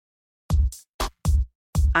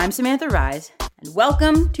I'm Samantha Rise, and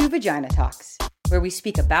welcome to Vagina Talks, where we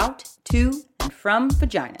speak about, to, and from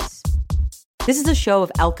vaginas. This is a show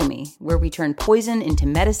of alchemy, where we turn poison into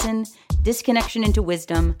medicine, disconnection into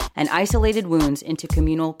wisdom, and isolated wounds into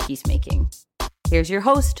communal peacemaking. Here's your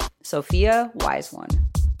host, Sophia Wise One.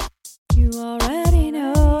 You already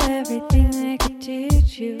know everything they could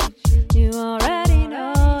teach you. You already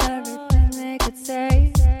know everything they could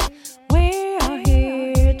say. We are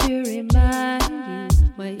here to remind you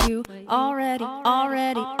what you already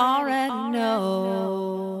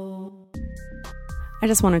know. I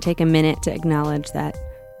just want to take a minute to acknowledge that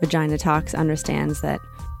Vagina Talks understands that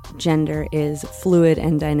gender is fluid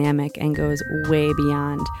and dynamic and goes way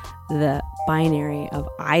beyond the binary of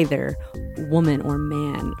either woman or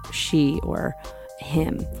man, she or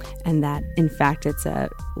him, and that in fact it's a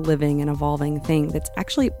living and evolving thing that's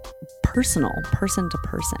actually personal, person to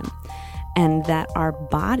person, and that our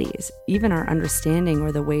bodies, even our understanding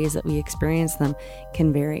or the ways that we experience them,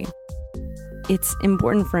 can vary. It's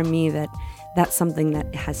important for me that that's something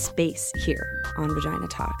that has space here on Vagina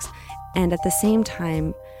Talks, and at the same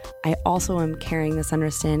time I also am carrying this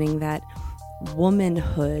understanding that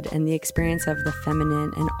womanhood and the experience of the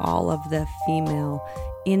feminine and all of the female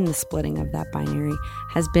in the splitting of that binary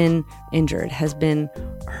has been injured, has been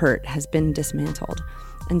hurt, has been dismantled.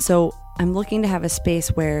 And so I'm looking to have a space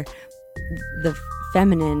where the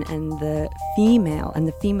feminine and the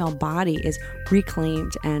female body is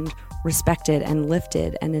reclaimed and respected and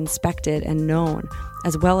lifted and inspected and known,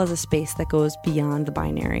 as well as a space that goes beyond the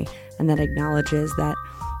binary and that acknowledges that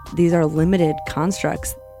these are limited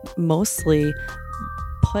constructs mostly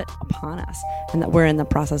put upon us, and that we're in the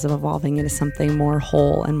process of evolving into something more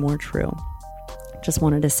whole and more true. Just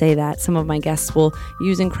wanted to say that some of my guests will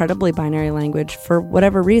use incredibly binary language for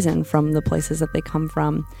whatever reason from the places that they come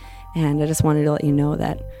from, and I just wanted to let you know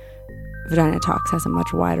that Vagina Talks has a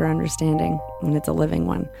much wider understanding, and it's a living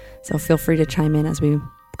one. So feel free to chime in as we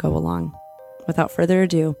go along. Without further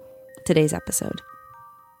ado, today's episode.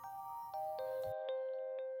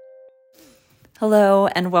 Hello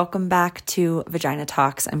and welcome back to Vagina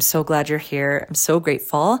Talks. I'm so glad you're here. I'm so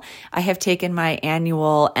grateful. I have taken my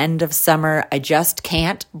annual end of summer I just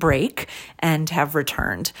can't break and have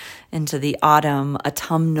returned into the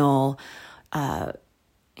autumnal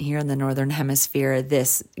here in the Northern Hemisphere,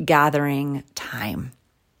 this gathering time.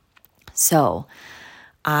 So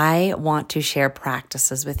I want to share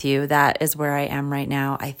practices with you. That is where I am right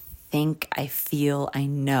now. I think, I feel, I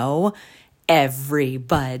know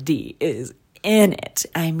everybody is in it.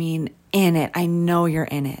 I mean, in it. I know you're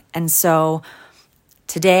in it. And so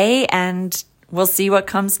today, and we'll see what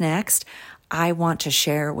comes next, I want to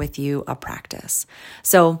share with you a practice.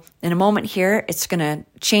 So in a moment here, it's going to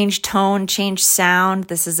change tone, change sound.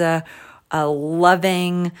 This is a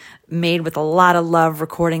loving, made with a lot of love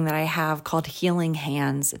recording that I have called Healing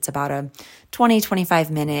Hands. It's about a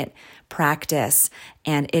 25 minute practice,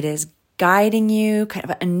 and it is guiding you, kind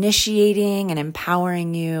of initiating and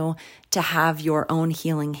empowering you to have your own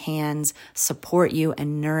healing hands support you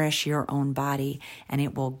and nourish your own body. And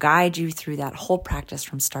it will guide you through that whole practice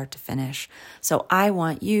from start to finish. So I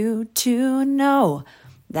want you to know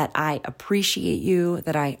that I appreciate you,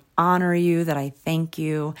 that I honor you, that I thank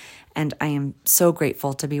you. And I am so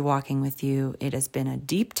grateful to be walking with you. It has been a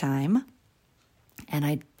deep time, and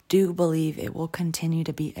I do believe it will continue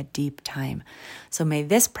to be a deep time. So may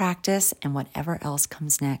this practice and whatever else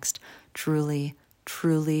comes next truly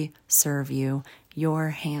serve you. Your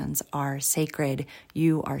hands are sacred.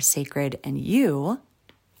 You are sacred, and you,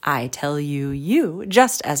 I tell you,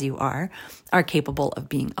 just as you are capable of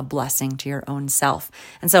being a blessing to your own self.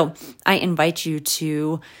 And so I invite you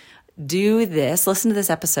to do this, listen to this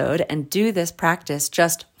episode and do this practice.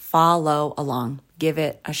 Just follow along. Give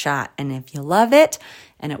it a shot. And if you love it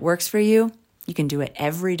and it works for you, you can do it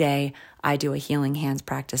every day. I do a healing hands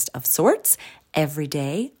practice of sorts every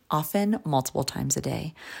day, often multiple times a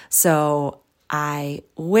day. So I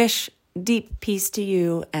wish deep peace to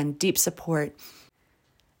you and deep support.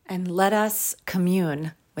 And let us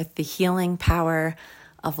commune with the healing power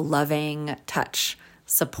of loving touch,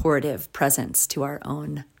 supportive presence to our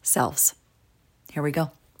own selves. Here we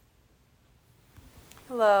go.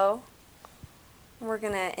 Hello. We're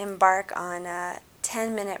going to embark on a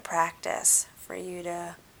 10-minute practice for you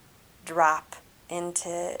to drop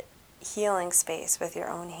into healing space with your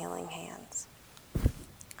own healing hands.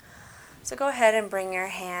 So go ahead and bring your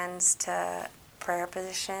hands to prayer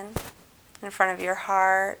position in front of your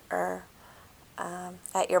heart, or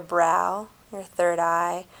at your brow, your third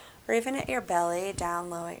eye, or even at your belly, down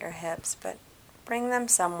low at your hips, but bring them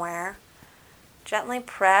somewhere. Gently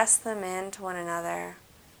press them into one another.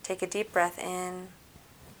 Take a deep breath in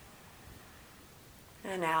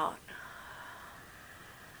and out.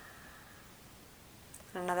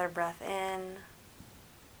 Another breath in,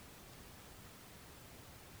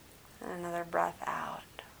 and another breath out.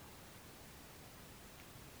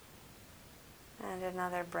 And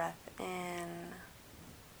another breath in,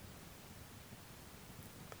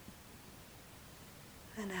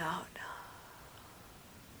 and out.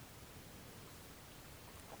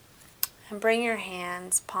 And bring your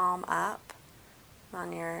hands palm up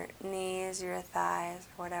on your knees, your thighs,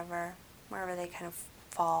 or whatever, wherever they kind of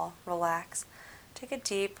fall. Relax. Take a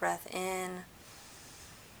deep breath in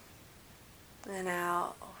and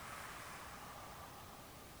out.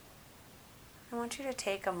 I want you to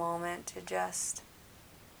take a moment to just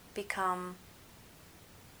become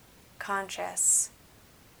conscious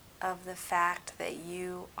of the fact that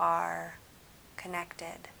you are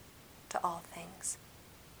connected to all things.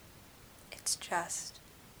 It's just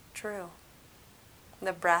true.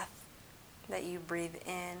 The breath that you breathe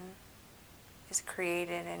in is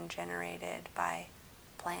created and generated by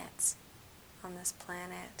plants on this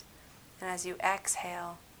planet. And as you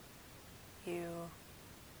exhale, you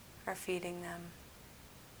are feeding them.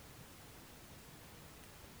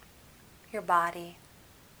 Your body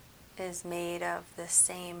is made of the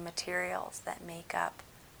same materials that make up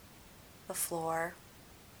the floor,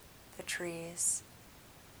 the trees,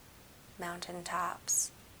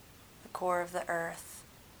 mountaintops, the core of the earth,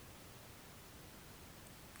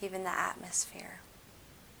 even the atmosphere.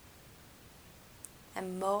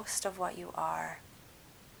 And most of what you are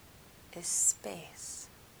is space.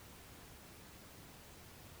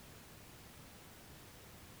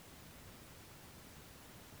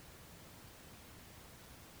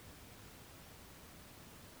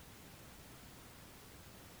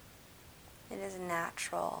 It is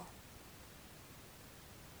natural.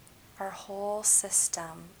 Our whole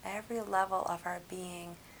system, every level of our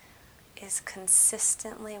being, is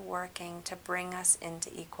consistently working to bring us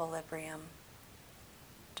into equilibrium,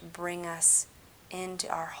 to bring us into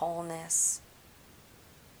our wholeness,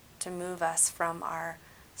 to move us from our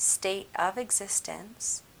state of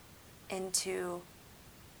existence into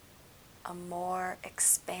a more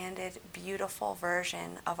expanded, beautiful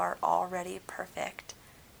version of our already perfect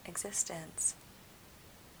existence.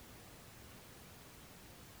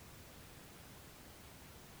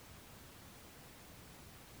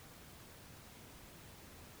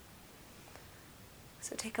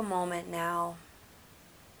 So take a moment now.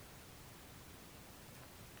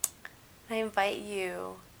 I invite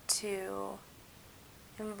you to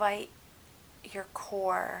invite your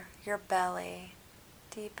core, your belly,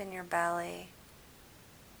 deep in your belly,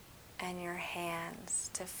 and your hands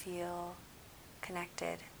to feel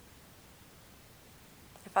connected.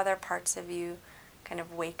 If other parts of you kind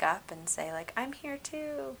of wake up and say, like, I'm here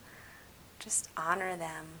too, just honor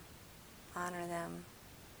them. Honor them.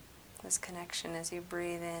 This connection as you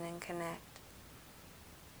breathe in and connect.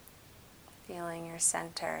 Feeling your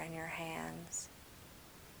center and your hands.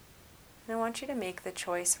 And I want you to make the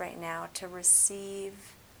choice right now to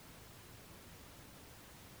receive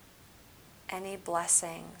any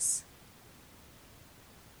blessings.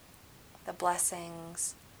 The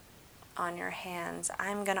blessings on your hands.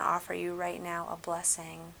 I'm going to offer you right now a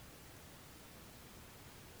blessing.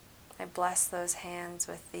 I bless those hands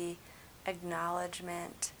with the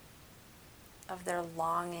acknowledgement of their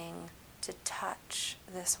longing to touch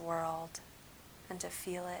this world and to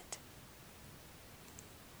feel it.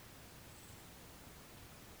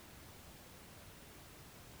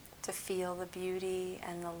 To feel the beauty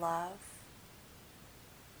and the love.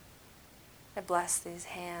 I bless these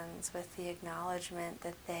hands with the acknowledgement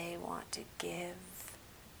that they want to give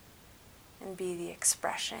and be the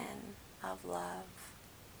expression of love.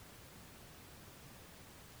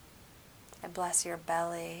 I bless your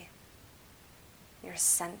belly, your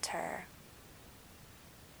center,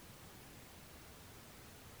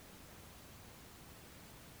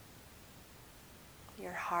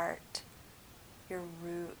 your heart, your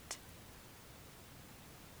root,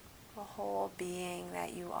 the whole being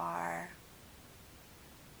that you are.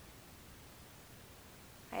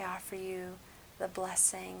 I offer you the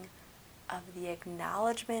blessing of the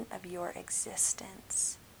acknowledgement of your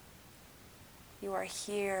existence. You are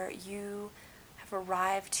here. You have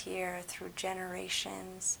arrived here through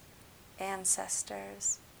generations,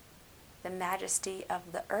 ancestors, the majesty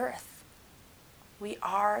of the earth. We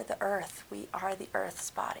are the earth. We are the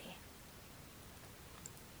earth's body.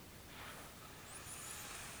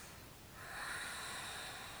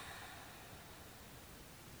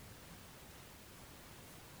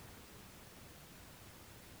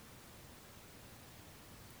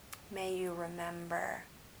 May you remember,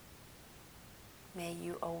 may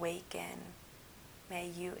you awaken, May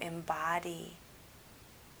you embody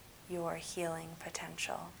your healing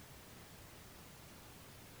potential.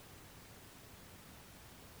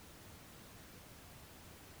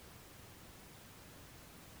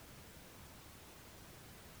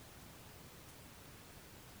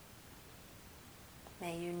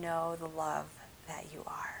 May you know the love that you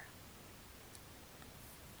are.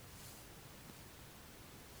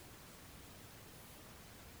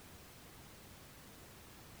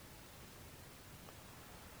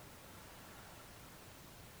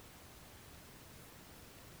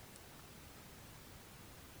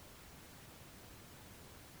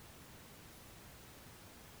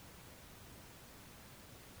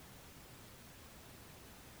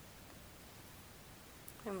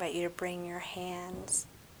 I invite you to bring your hands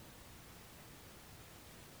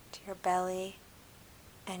to your belly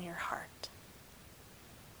and your heart.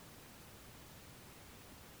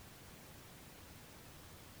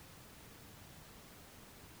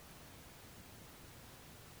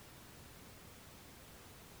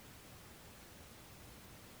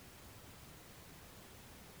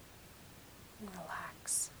 And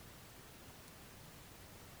relax.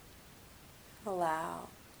 Allow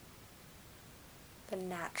the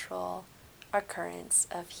natural occurrence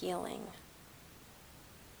of healing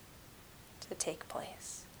to take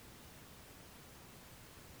place.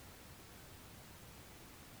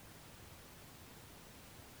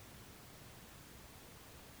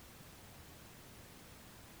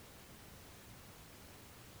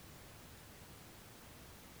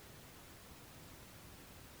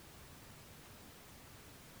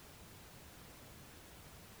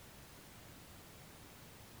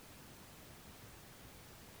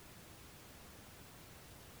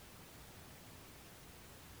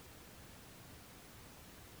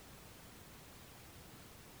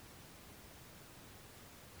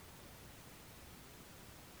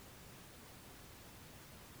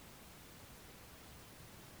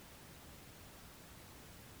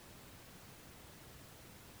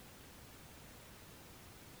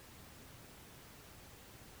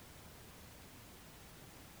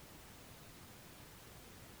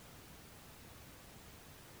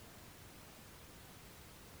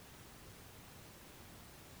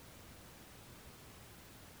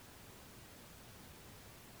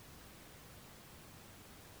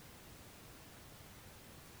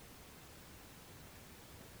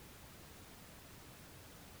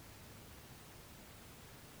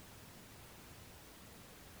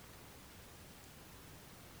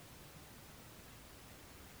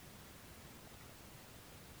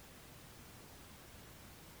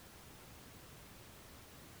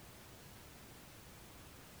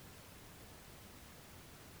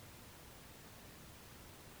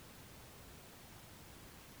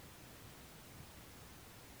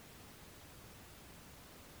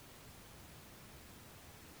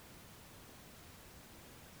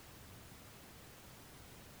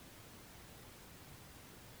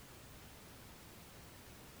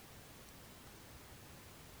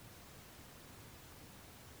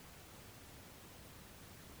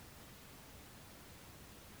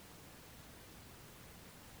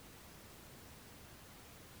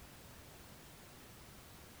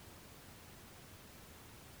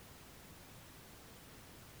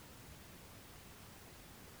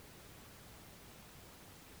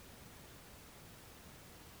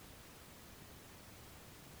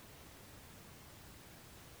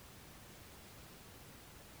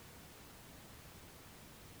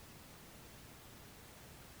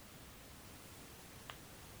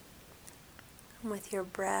 And with your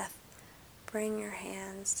breath, bring your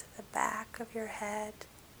hands to the back of your head,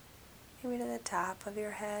 maybe to the top of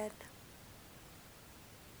your head.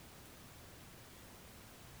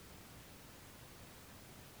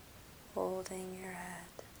 Holding your head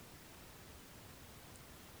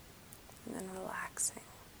and then relaxing.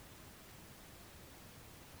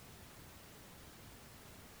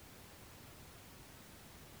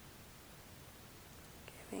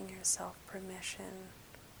 Giving yourself permission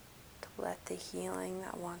to let the healing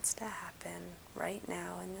that wants to happen right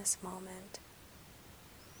now in this moment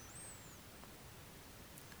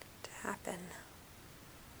to happen.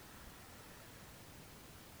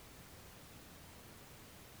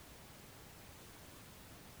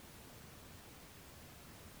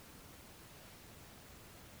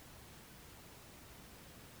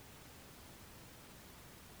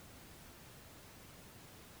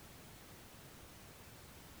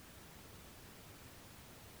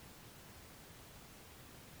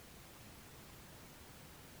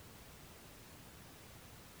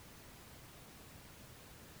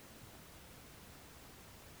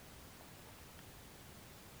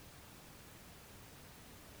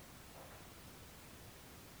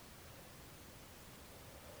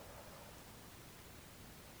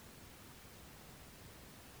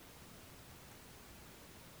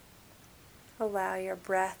 Allow your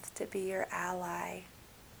breath to be your ally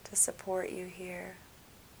to support you here.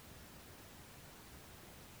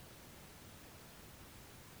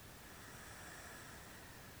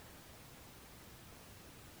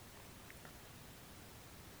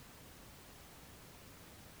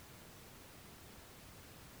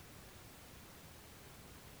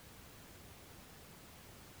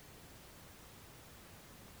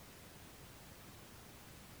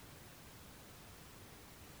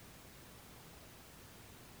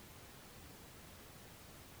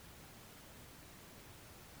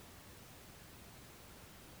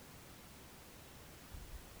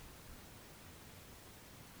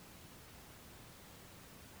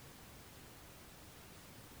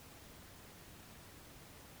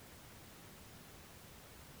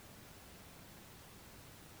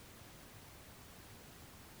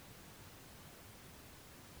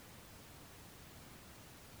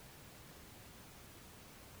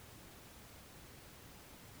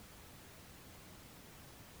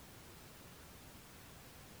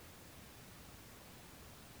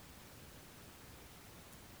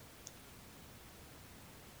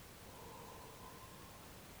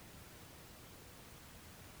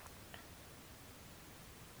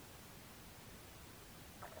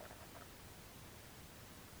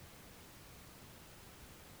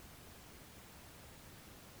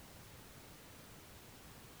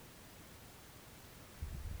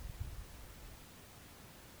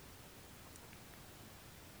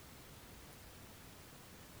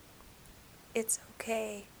 It's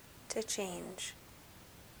okay to change.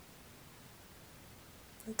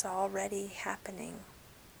 It's already happening.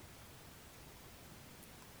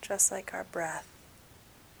 Just like our breath,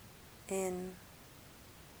 in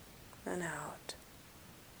and out.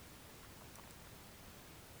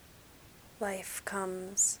 Life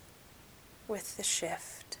comes with the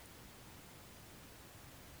shift.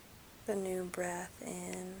 The new breath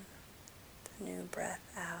in, the new breath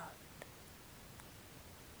out.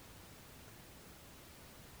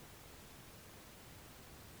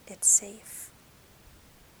 It's safe.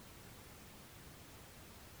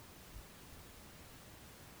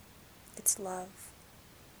 It's love.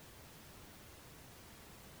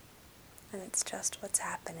 And it's just what's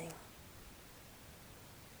happening.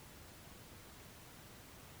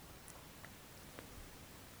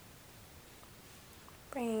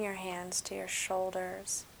 Bringing your hands to your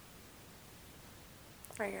shoulders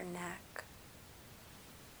or your neck.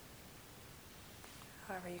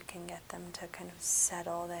 However you can get them to kind of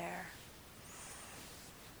settle there.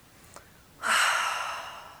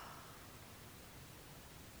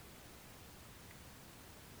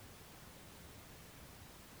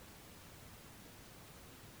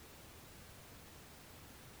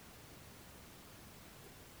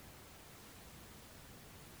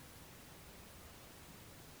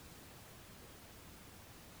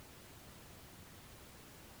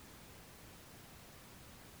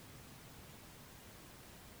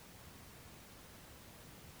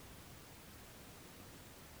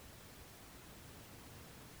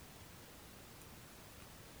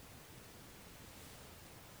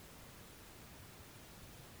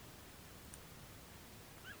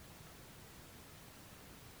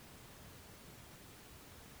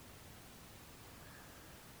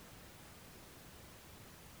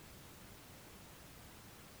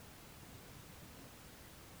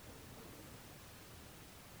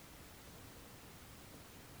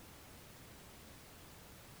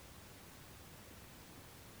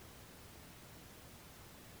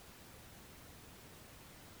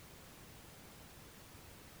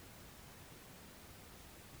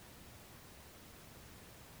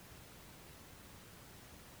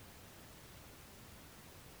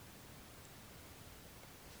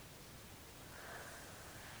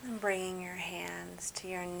 And bringing your hands to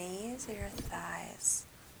your knees or your thighs.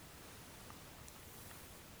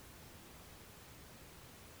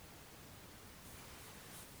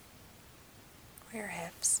 Or your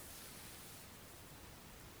hips.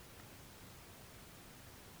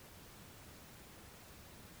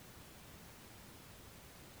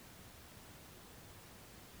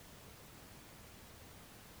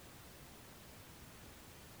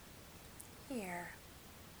 Here.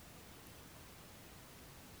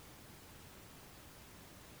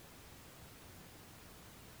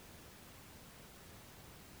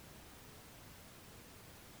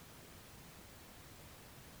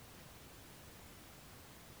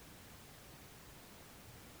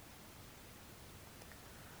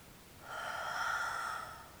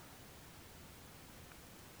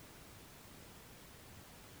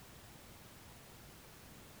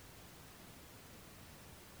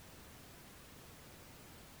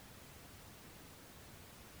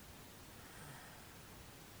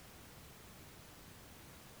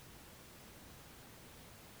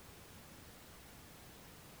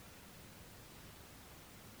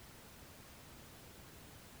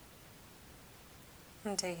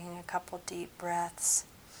 And taking a couple deep breaths.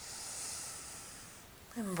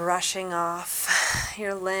 And brushing off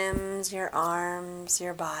your limbs, your arms,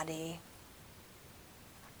 your body,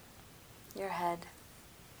 your head.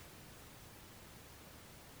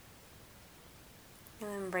 And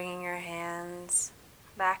then bringing your hands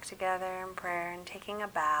back together in prayer and taking a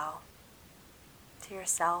bow to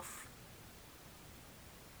yourself,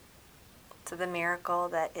 to the miracle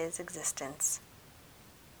that is existence.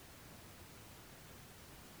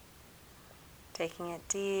 Taking it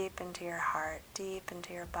deep into your heart, deep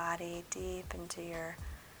into your body, deep into your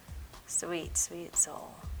sweet, sweet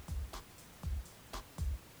soul.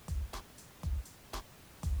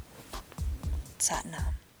 Satnam.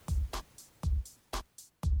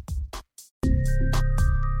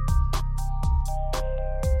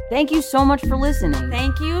 Thank you so much for listening.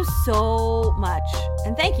 Thank you so much.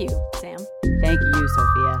 And thank you, Sam. Thank you,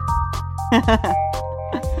 Sophia.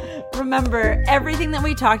 Remember, everything that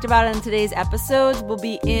we talked about in today's episodes will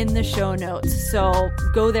be in the show notes, so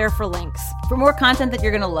go there for links. For more content that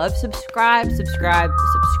you're going to love, subscribe to this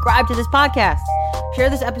podcast. Share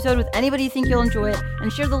this episode with anybody you think you'll enjoy it,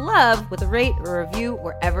 and share the love with a rate or review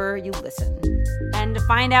wherever you listen. And to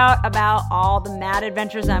find out about all the mad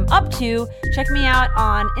adventures I'm up to, check me out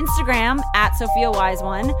on Instagram at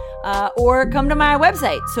SophiaWiseOne, or come to my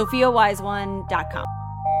website, SophiaWiseOne.com.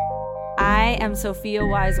 I am Sophia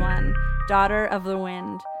Wiseone, daughter of the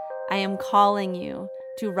wind. I am calling you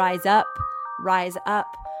to rise up, rise up,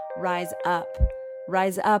 rise up,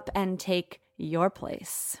 rise up and take your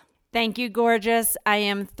place. Thank you, gorgeous. I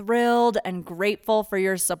am thrilled and grateful for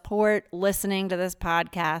your support listening to this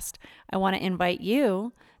podcast. I want to invite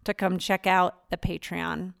you to come check out the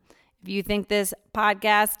Patreon. If you think this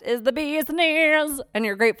podcast is the business and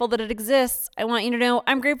you're grateful that it exists, I want you to know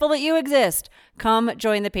I'm grateful that you exist. Come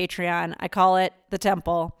join the Patreon. I call it the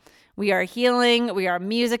temple. We are healing, we are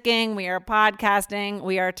musicking, we are podcasting,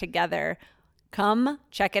 we are together. Come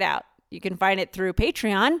check it out. You can find it through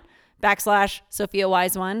Patreon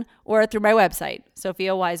 /SophiaWiseOne or through my website,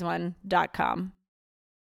 SophiaWiseOne.com.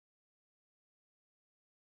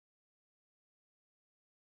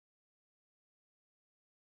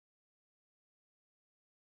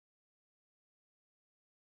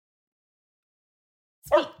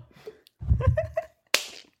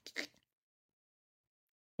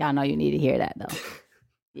 Y'all know you need to hear that, though.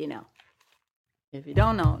 You know. If you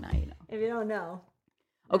don't know, now you know. If you don't know.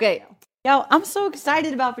 Okay. Yo, I'm so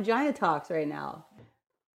excited about Vagina Talks right now.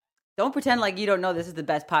 Don't pretend like you don't know this is the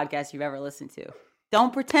best podcast you've ever listened to.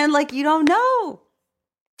 Don't pretend like you don't know.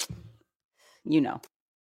 You know.